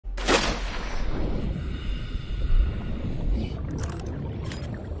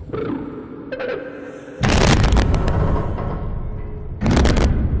Are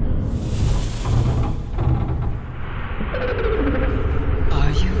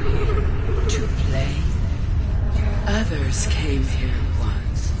you here to play? Others came here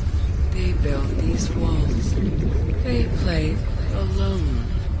once. They built these walls. They played alone.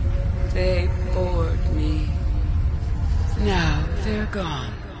 They bored me. Now they're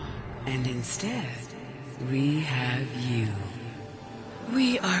gone. And instead, we have you.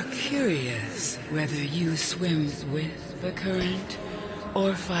 We are curious whether you swim with the current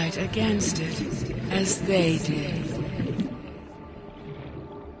or fight against it as they did.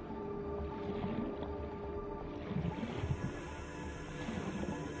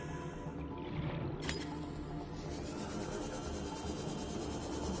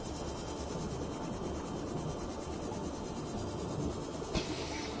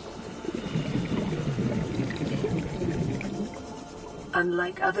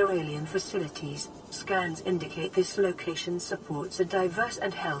 Unlike other alien facilities, scans indicate this location supports a diverse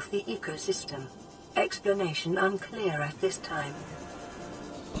and healthy ecosystem. Explanation unclear at this time.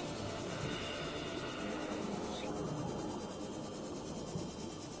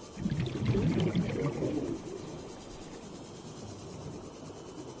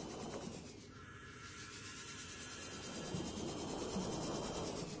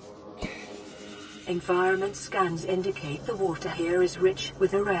 Environment scans indicate the water here is rich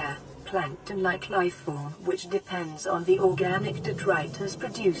with a rare, plankton-like life form which depends on the organic detritus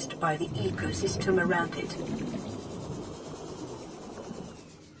produced by the ecosystem around it.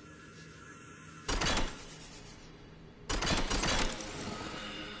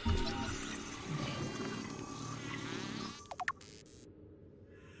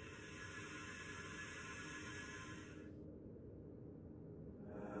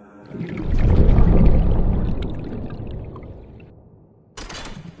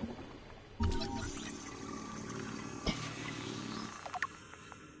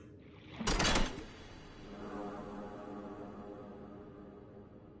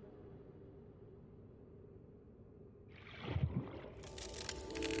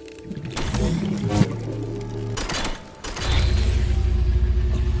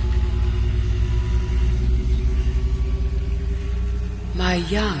 My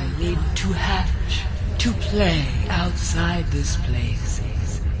young need to hatch, to play outside this place.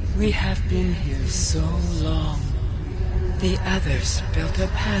 We have been here so long. The others built a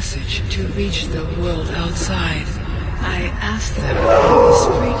passage to reach the world outside. I asked them for this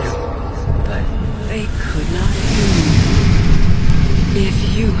freedom, but they could not hear me.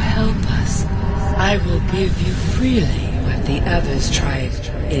 If you help us, I will give you freely what the others tried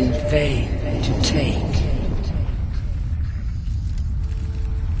in vain to take.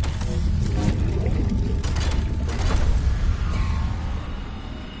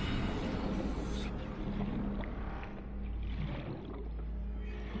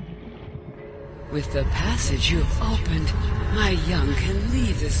 With the passage you've opened, my young can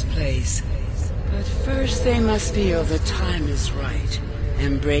leave this place. But first they must feel the time is right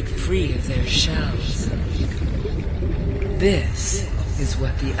and break free of their shells. This is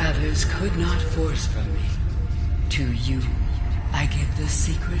what the others could not force from me. To you, I give the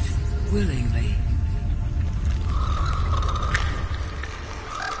secret willingly.